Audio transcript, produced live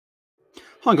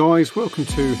Hi guys, welcome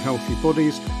to Healthy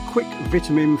Bodies Quick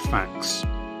Vitamin Facts.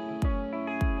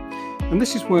 And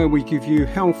this is where we give you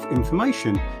health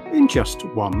information in just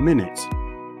 1 minute.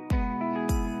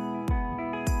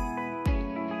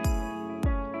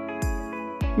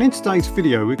 And in today's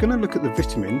video we're going to look at the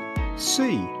vitamin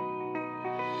C,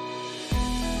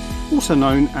 also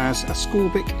known as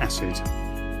ascorbic acid.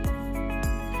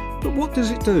 But what does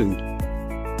it do?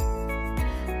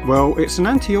 Well, it's an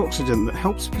antioxidant that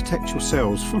helps protect your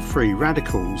cells from free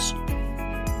radicals.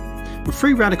 And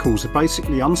free radicals are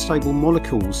basically unstable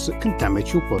molecules that can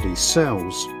damage your body's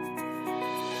cells.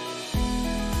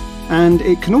 And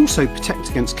it can also protect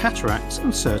against cataracts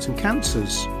and certain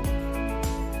cancers.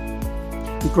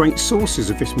 And great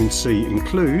sources of vitamin C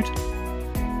include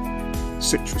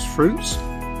citrus fruits,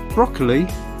 broccoli,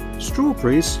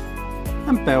 strawberries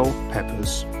and bell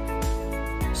peppers.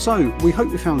 So, we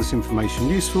hope you found this information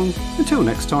useful. Until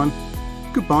next time,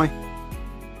 goodbye.